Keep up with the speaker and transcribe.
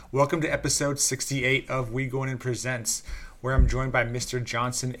Welcome to episode 68 of We Going In Presents, where I'm joined by Mr.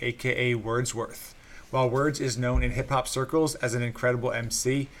 Johnson, aka Wordsworth. While Words is known in hip-hop circles as an incredible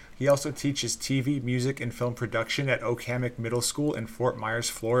MC, he also teaches TV, music, and film production at Oak-Hammock Middle School in Fort Myers,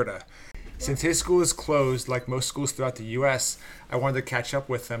 Florida. Since his school is closed, like most schools throughout the U.S., I wanted to catch up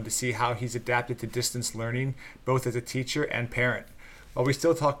with him to see how he's adapted to distance learning, both as a teacher and parent. While we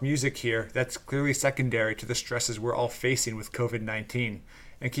still talk music here, that's clearly secondary to the stresses we're all facing with COVID-19.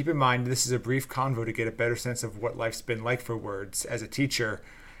 And keep in mind, this is a brief convo to get a better sense of what life's been like for Words as a teacher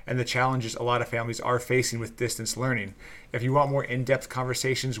and the challenges a lot of families are facing with distance learning. If you want more in-depth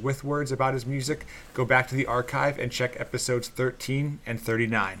conversations with Words about his music, go back to the archive and check episodes 13 and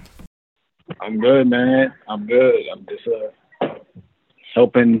 39. I'm good, man. I'm good. I'm just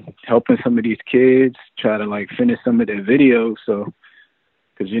helping some of these kids try to finish some of their videos. So,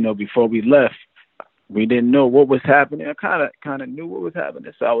 because before we left, we didn't know what was happening. I kind of knew what was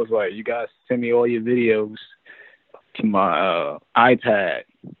happening. So I was like, you guys send me all your videos to my iPad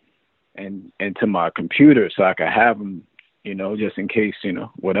and to my computer so I could have them, just in case,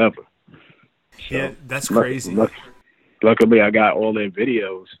 whatever. So, yeah, that's crazy. Luckily, I got all their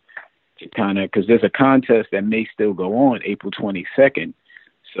videos to because there's a contest that may still go on April 22nd.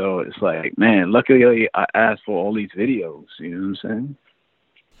 So it's like, man, luckily I asked for all these videos. You know what I'm saying?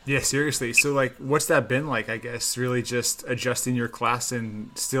 Yeah, seriously. So, what's that been like, I guess, really just adjusting your class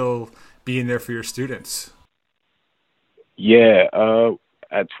and still being there for your students? Yeah,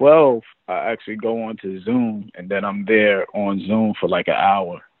 at 12, I actually go on to Zoom, and then I'm there on Zoom for an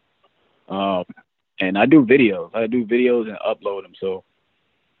hour. And I do videos. And upload them. So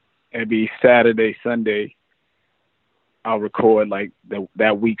every Saturday, Sunday, I'll record, that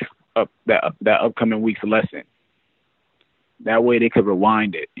upcoming week's lesson. That way they could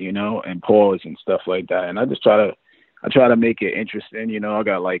rewind it, and pause and stuff like that. And I try to make it interesting. I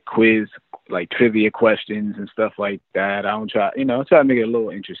got quiz, trivia questions and stuff like that. I try to make it a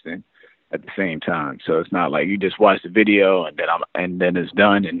little interesting at the same time. So it's not like you just watch the video and then it's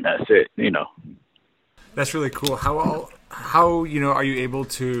done and that's it, That's really cool. How are you able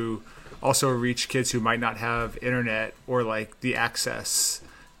to also reach kids who might not have internet or the access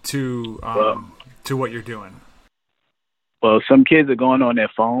to what you're doing? Well, some kids are going on their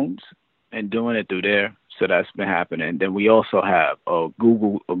phones and doing it through there, so that's been happening. Then we also have a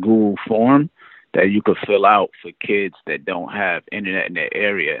Google form that you could fill out for kids that don't have internet in their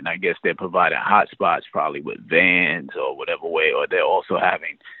area, and I guess they're providing hotspots probably with vans or whatever way, or they're also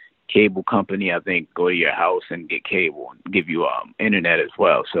having cable company, I think, go to your house and get cable and give you internet as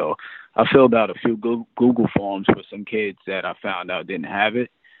well. So I filled out a few Google forms for some kids that I found out didn't have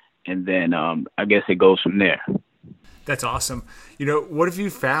it, and then I guess it goes from there. That's awesome. What have you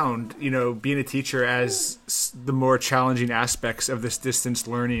found, being a teacher as the more challenging aspects of this distance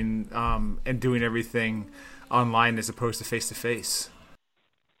learning and doing everything online as opposed to face-to-face?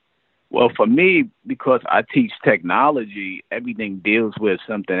 Well, for me, because I teach technology, everything deals with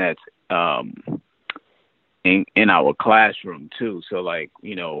something that's in our classroom too. So as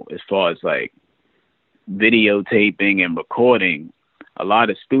far as videotaping and recording, a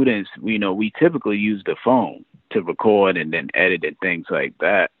lot of students, we typically use the phone to record and then edit and things like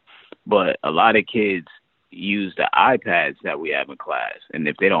that. But a lot of kids use the iPads that we have in class. And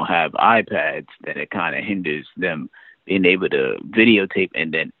if they don't have iPads, then it kind of hinders them being able to videotape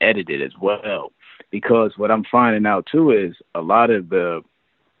and then edit it as well. Because what I'm finding out too is a lot of the,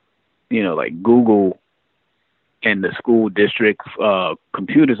 Google and the school district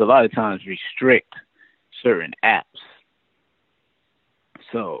computers a lot of times restrict certain apps.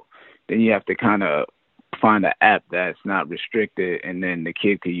 So then you have to kind of find an app that's not restricted, and then the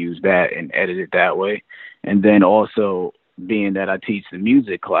kid could use that and edit it that way. And then also, being that I teach the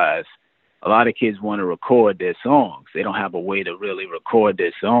music class, a lot of kids want to record their songs. They don't have a way to really record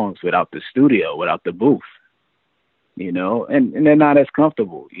their songs without the studio, without the booth, and they're not as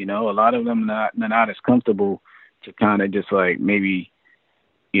comfortable. A lot of them they're not as comfortable to kind of just maybe,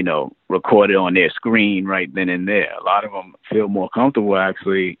 record it on their screen right then and there. A lot of them feel more comfortable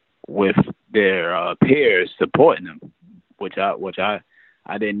actually with their peers supporting them, which I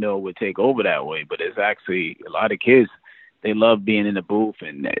didn't know would take over that way. But it's actually a lot of kids, they love being in the booth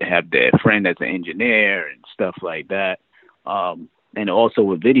and have their friend that's an engineer and stuff like that. And also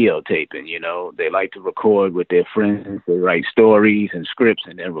with videotaping, they like to record with their friends. They write stories and scripts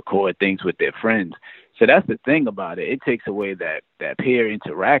and then record things with their friends. So that's the thing about it. It takes away that peer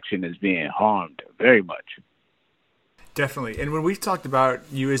interaction is being harmed very much. Definitely. And when we've talked about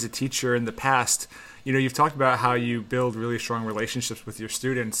you as a teacher in the past, you've talked about how you build really strong relationships with your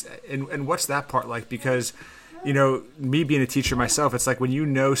students. And what's that part like? Because Me being a teacher myself, it's like when you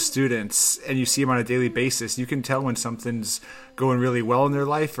know students and you see them on a daily basis, you can tell when something's going really well in their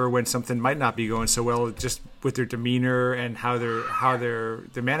life or when something might not be going so well, just with their demeanor and how their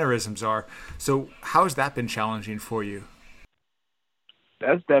mannerisms are. So how has that been challenging for you?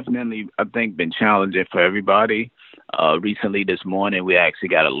 That's definitely, I think, been challenging for everybody. Recently, this morning, we actually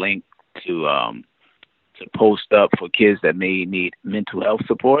got a link to post up for kids that may need mental health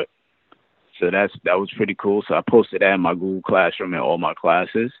support. So that was pretty cool. So I posted that in my Google Classroom in all my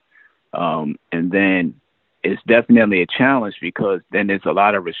classes. And then it's definitely a challenge because then there's a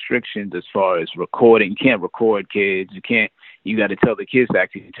lot of restrictions as far as recording. You can't record kids. You got to tell the kids to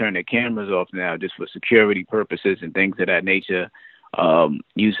actually turn their cameras off now just for security purposes and things of that nature.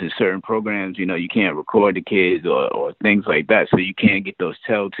 Using certain programs, you can't record the kids or things like that. So you can't get those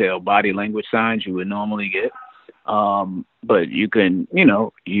telltale body language signs you would normally get. But you can,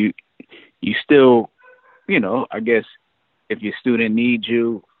 you still, I guess if your student needs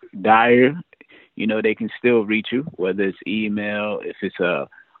you dire, they can still reach you, whether it's email, if it's a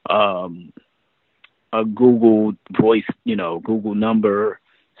Google voice, Google number,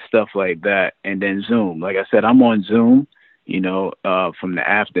 stuff like that. And then Zoom. Like I said, I'm on Zoom, from the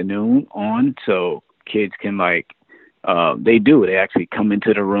afternoon on. So kids can they actually come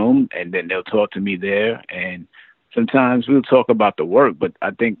into the room and then they'll talk to me there. And sometimes we'll talk about the work, but I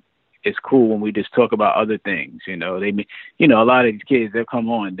think it's cool when we just talk about other things. A lot of these kids, they'll come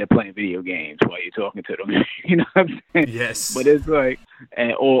on, they're playing video games while you're talking to them. You know what I'm saying? Yes. But it's like,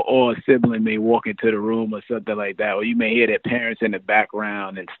 or a sibling may walk into the room or something like that, or you may hear their parents in the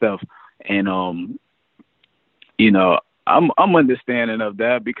background and stuff. And, I'm understanding of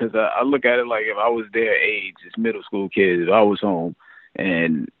that because I look at it like if I was their age, as middle school kids, if I was home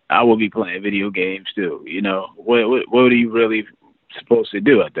and I would be playing video games too, what are you really supposed to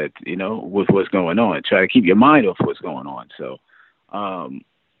do at that, with what's going on? Try to keep your mind off what's going on. So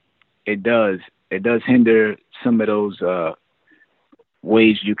it does hinder some of those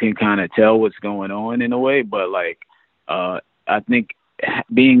ways you can kind of tell what's going on in a way. But I think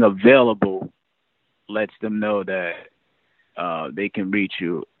being available lets them know that they can reach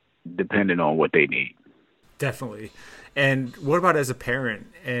you depending on what they need. Definitely. And what about as a parent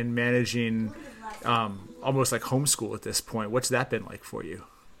and managing almost like homeschool at this point? What's that been like for you?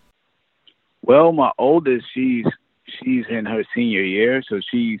 Well, my oldest, she's in her senior year, so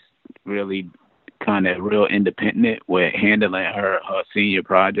she's really kind of real independent with handling her senior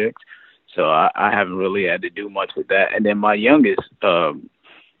projects. So I haven't really had to do much with that. And then my youngest,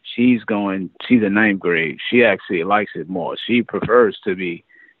 she's in ninth grade. She actually likes it more. She prefers to be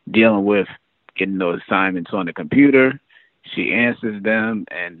dealing with getting those assignments on the computer. She answers them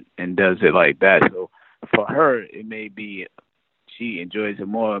and does it like that. So for her, it may be she enjoys it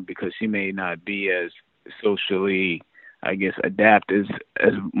more because she may not be as socially, I guess, adept as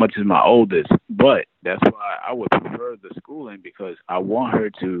much as my oldest. But that's why I would prefer the schooling because I want her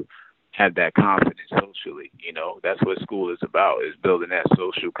to have that confidence socially. That's what school is about, is building that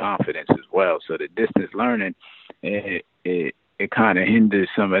social confidence as well. So the distance learning, it kind of hinders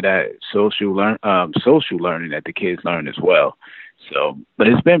some of that social learning that the kids learn as well. So, but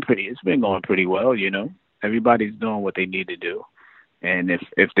it's been going pretty well. Everybody's doing what they need to do, and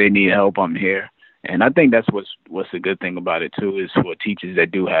if they need help, I'm here. And I think that's what's a good thing about it too, is for teachers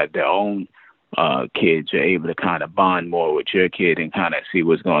that do have their own kids, you're able to kind of bond more with your kid and kind of see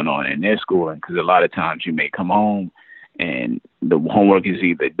what's going on in their schooling. Because a lot of times you may come home and the homework is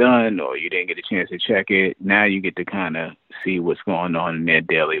either done or you didn't get a chance to check it. Now you get to kind of see what's going on in their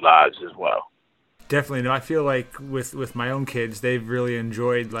daily lives as well. Definitely. No, I feel like with my own kids, they've really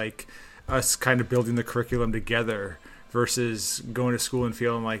enjoyed us kind of building the curriculum together versus going to school and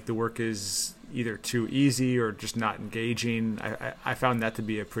feeling like the work is either too easy or just not engaging. I found that to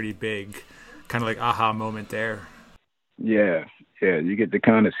be a pretty big kind of aha moment there. Yeah, you get to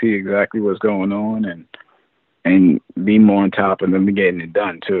kind of see exactly what's going on and be more on top of them getting it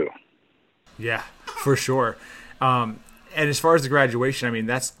done too. Yeah, for sure. And as far as the graduation,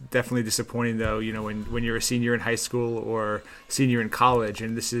 that's definitely disappointing though, when you're a senior in high school or senior in college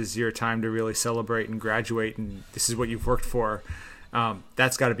and this is your time to really celebrate and graduate and this is what you've worked for.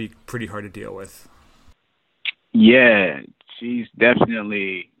 That's got to be pretty hard to deal with. Yeah, she's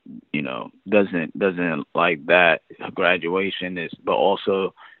definitely, doesn't like that. Her graduation but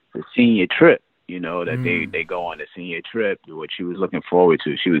also the senior trip, that they go on the senior trip, what she was looking forward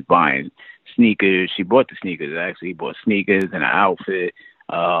to. She was buying sneakers. She bought the sneakers, actually. Bought sneakers and an outfit.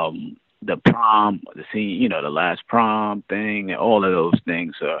 The prom, the last prom thing, and all of those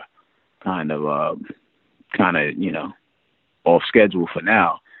things are kind of, off schedule for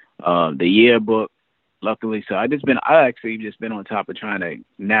now. The yearbook, luckily. So I actually just been on top of trying to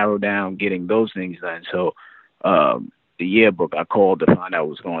narrow down getting those things done. So the yearbook, I called to find out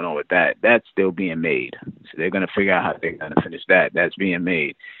what's going on with that. That's still being made. So they're going to figure out how they're going to finish that. That's being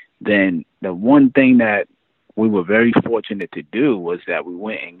made. Then the one thing that we were very fortunate to do was that we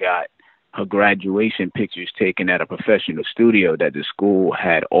went and got her graduation pictures taken at a professional studio that the school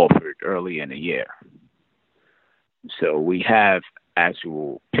had offered early in the year. So we have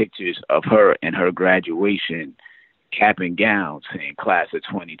actual pictures of her and her graduation cap and gowns in class of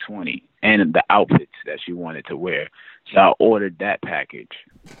 2020 and the outfits that she wanted to wear. So I ordered that package.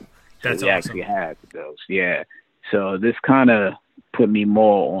 That's so we awesome. actually have those. Yeah. So this kind of put me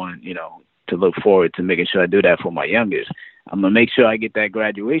more on, to look forward to making sure I do that for my youngest. I'm going to make sure I get that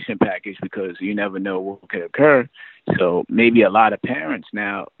graduation package because you never know what could occur. So maybe a lot of parents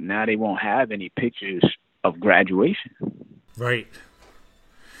now they won't have any pictures of graduation. Right.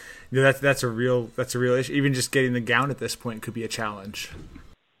 Yeah, that's a real issue. Even just getting the gown at this point could be a challenge.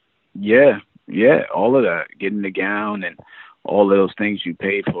 Yeah, all of that, getting the gown and all of those things you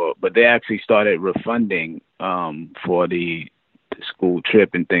paid for. But they actually started refunding for the school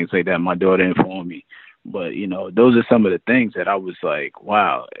trip and things like that. My daughter informed me. But, those are some of the things that I was like,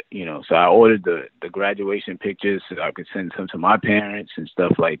 wow, so I ordered the graduation pictures so I could send some to my parents and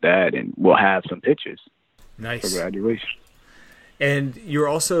stuff like that. And we'll have some pictures. Nice. For graduation. And you're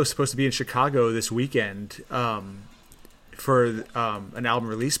also supposed to be in Chicago this weekend for an album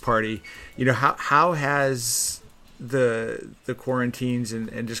release party. How has the quarantines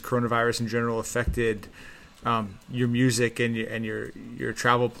and just coronavirus in general affected your music and your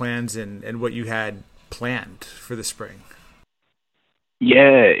travel plans and what you had planned for the spring?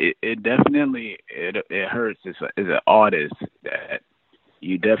 Yeah, it definitely it hurts as an artist that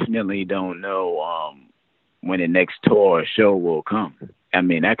you definitely don't know when the next tour or show will come. I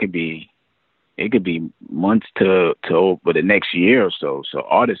mean, it could be months to over the next year or so. So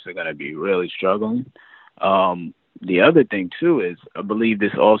artists are going to be really struggling. The other thing too is I believe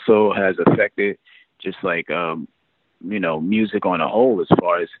this also has affected just like, music on a whole, as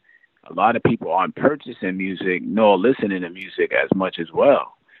far as a lot of people aren't purchasing music nor listening to music as much as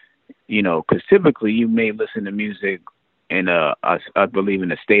well. Because typically you may listen to music in I believe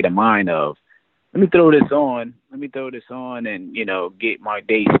in a state of mind of, let me throw this on and, get my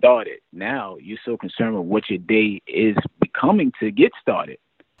day started. Now you're so concerned with what your day is becoming to get started.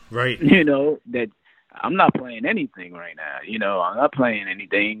 Right. That I'm not playing anything right now. I'm not playing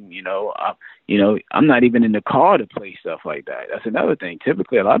anything, I'm not even in the car to play stuff like that. That's another thing.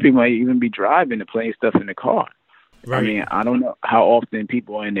 Typically, a lot of people might even be driving to play stuff in the car. Right. I mean, I don't know how often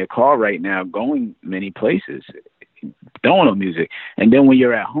people are in their car right now going many places, throwing on music. And then when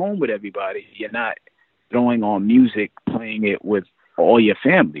you're at home with everybody, you're not throwing on music, playing it with all your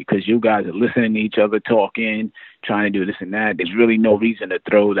family because you guys are listening to each other, talking, trying to do this and that. There's really no reason to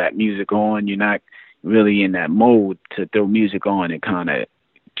throw that music on. You're not really in that mode to throw music on and kind of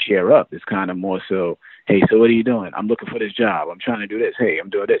cheer up. It's kind of more so, hey, so what are you doing? I'm looking for this job. I'm trying to do this. Hey, I'm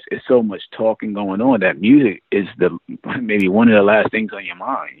doing this. It's so much talking going on that music is maybe one of the last things on your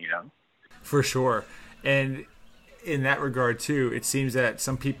mind, For sure. And in that regard too, it seems that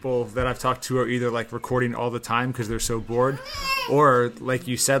some people that I've talked to are either like recording all the time because they're so bored, or like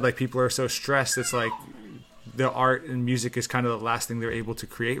you said, like people are so stressed, it's like the art and music is kind of the last thing they're able to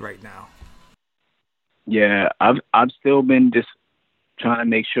create right now. Yeah, I've still been just trying to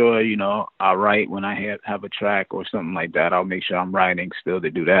make sure, I write when I have a track or something like that. I'll make sure I'm writing still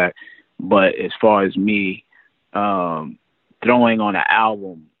to do that. But as far as me throwing on an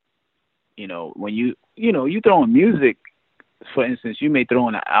album, when you throw on music, for instance, you may throw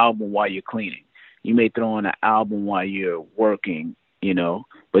on an album while you're cleaning. You may throw on an album while you're working,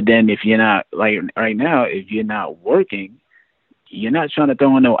 But then if you're not, like right now, if you're not working, you're not trying to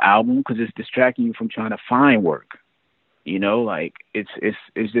throw on no album because it's distracting you from trying to find work. Like it's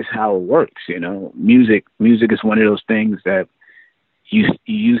just how it works. Music is one of those things that you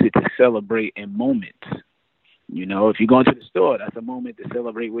use it to celebrate in moments. If you're going to the store, that's a moment to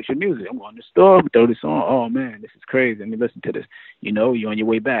celebrate with your music. I'm going to the store, throw this on. Oh man, this is crazy. Let me listen to this. You're on your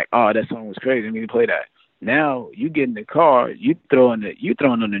way back. Oh, that song was crazy. Let me play that. Now you get in the car, you throwing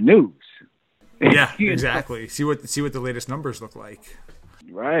on the news. Yeah, exactly. See what the latest numbers look like.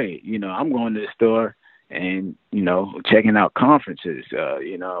 Right. I'm going to the store and, checking out conferences.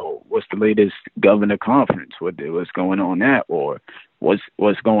 What's the latest governor conference? What's going on that, or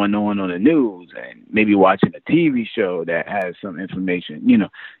what's going on the news, and maybe watching a TV show that has some information.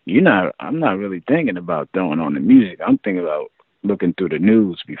 I'm not really thinking about throwing on the music. I'm thinking about looking through the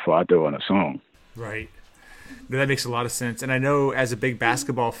news before I throw on a song. Right. That makes a lot of sense. And I know as a big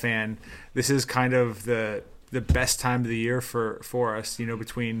basketball fan, this is kind of the best time of the year for us, you know,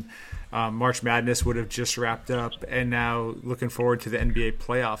 between March Madness would have just wrapped up and now looking forward to the NBA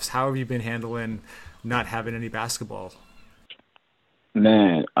playoffs. How have you been handling not having any basketball?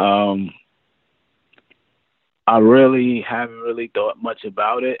 Man, I really haven't really thought much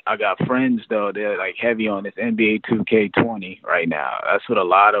about it. I got friends though, they're like heavy on this NBA 2K20 right now. That's what a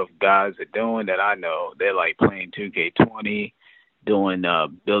lot of guys are doing that I know. They're like playing 2K20, doing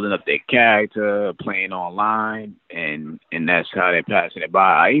building up their character, playing online, and that's how they're passing it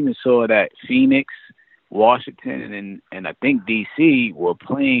by. I even saw that Phoenix, Washington, and I think DC were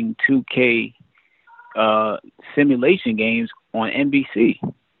playing 2K simulation games on NBC.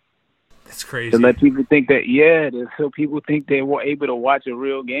 That's crazy. To let people think that, so people think they were able to watch a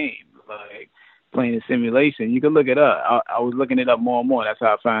real game, like playing a simulation. You can look it up. I was looking it up more and more. That's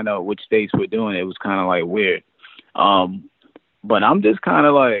how I found out which states were doing it. It was kind of like weird. But I'm just kind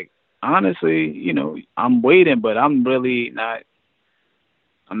of like, honestly, you know, I'm waiting, but I'm really not.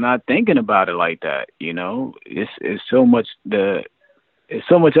 I'm not thinking about it like that. You know, it's so much other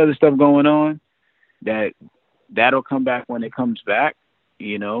stuff going on that'll come back when it comes back.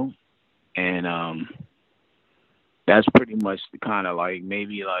 You know. And that's pretty much kind of like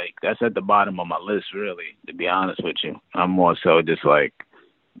maybe like that's at the bottom of my list, really, to be honest with you. I'm more so just like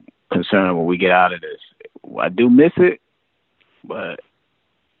concerned when we get out of this. I do miss it, but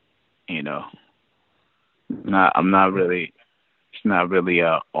you know, it's not really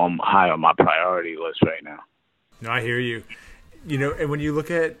high on my priority list right now. No, I hear you. You know, and when you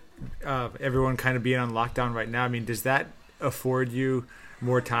look at everyone kind of being on lockdown right now, I mean, does that afford you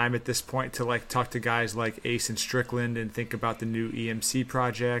more time at this point to like talk to guys like Ace and Strickland and think about the new EMC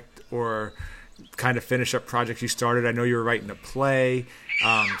project, or kind of finish up projects you started? I know you were writing a play,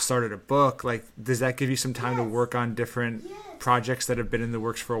 started a book. Like, does that give you some time to work on different projects that have been in the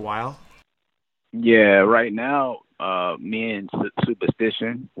works for a while? Yeah, right now, me and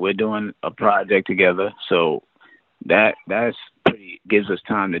Superstition, we're doing a project together. So that's pretty, gives us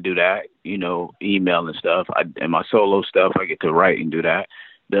time to do that, you know, email and stuff. And my solo stuff, I get to write and do that.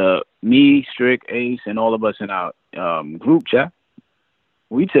 Me, Strick, Ace, and all of us in our group chat,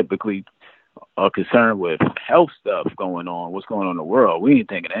 we typically are concerned with health stuff going on, what's going on in the world. We ain't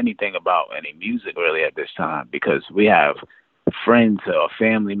thinking anything about any music really at this time, because we have friends or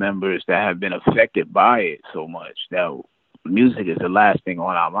family members that have been affected by it so much that music is the last thing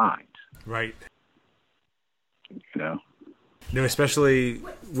on our minds. Right. You know? No, especially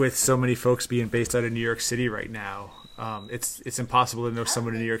with so many folks being based out of New York City right now. It's impossible to know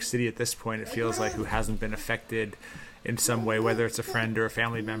someone in New York City at this point, it feels like, who hasn't been affected in some way, whether it's a friend or a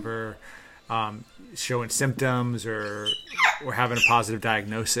family member showing symptoms or having a positive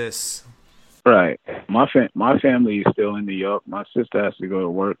diagnosis. Right. My family is still in New York. My sister has to go to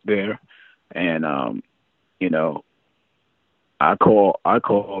work there, and you know, I call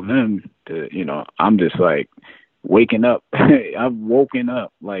them to, you know, I'm just like waking up. I've woken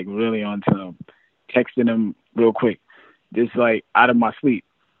up like really on time, texting them real quick, just like out of my sleep.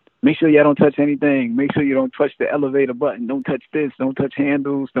 Make sure y'all don't touch anything. Make sure you don't touch the elevator button. Don't touch this. Don't touch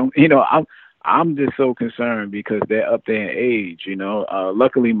handles. Don't, you know, I'm just so concerned because they're up there in age, you know.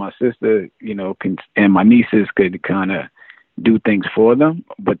 Luckily, my sister, you know, and my nieces could kind of do things for them,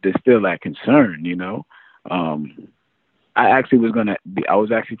 but there's still that concern, you know. I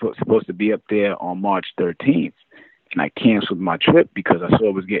was actually supposed to be up there on March 13th, and I canceled my trip because I saw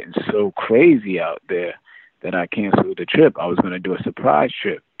it was getting so crazy out there that I canceled the trip. I was going to do a surprise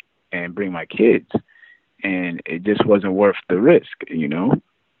trip and bring my kids, and it just wasn't worth the risk, you know.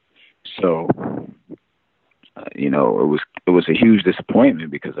 So, you know, it was a huge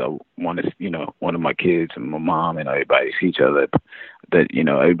disappointment because I wanted, you know, one of my kids and my mom and everybody to see each other, that, you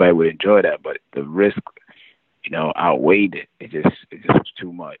know, everybody would enjoy that, but the risk, you know, outweighed it. It just was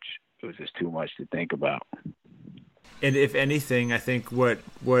too much. It was just too much to think about. And if anything, I think what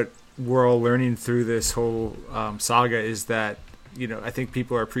we're all learning through this whole saga is that, you know, I think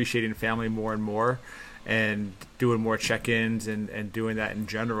people are appreciating family more and more, and doing more check-ins and doing that in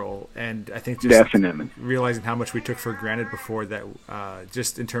general. And I think just definitely realizing how much we took for granted before, that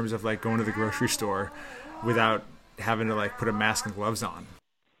just in terms of like going to the grocery store without having to like put a mask and gloves on.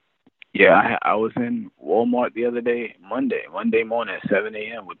 Yeah, I was in Walmart the other day, Monday morning at 7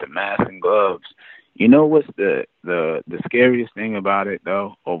 a.m. with the mask and gloves. You know what's the scariest thing about it,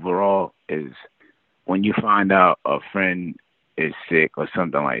 though, overall, is when you find out a friend is sick or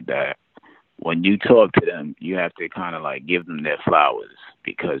something like that. When you talk to them, you have to kind of like give them their flowers,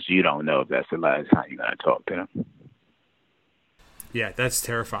 because you don't know if that's the last time you're going to talk to them. Yeah, that's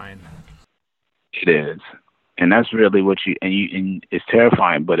terrifying. It is. And that's really what and it's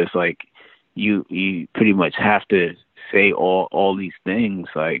terrifying, but it's like you pretty much have to say all these things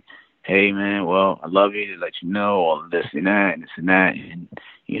like, hey man, well, I love you, to let you know all of this and that and this and that, and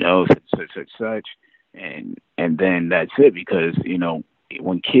such, and then that's it, because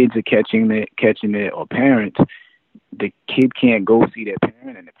when kids are catching it, or parents, the kid can't go see their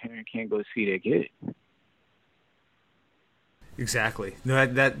parent, and the parent can't go see their kid. Exactly. No,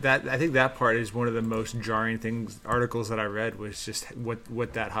 that I think that part is one of the most jarring articles that I read, was just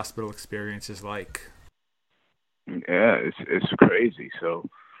what that hospital experience is like. Yeah, it's crazy. So,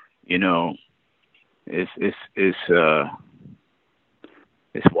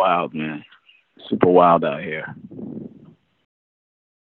 it's wild, man. Super wild out here.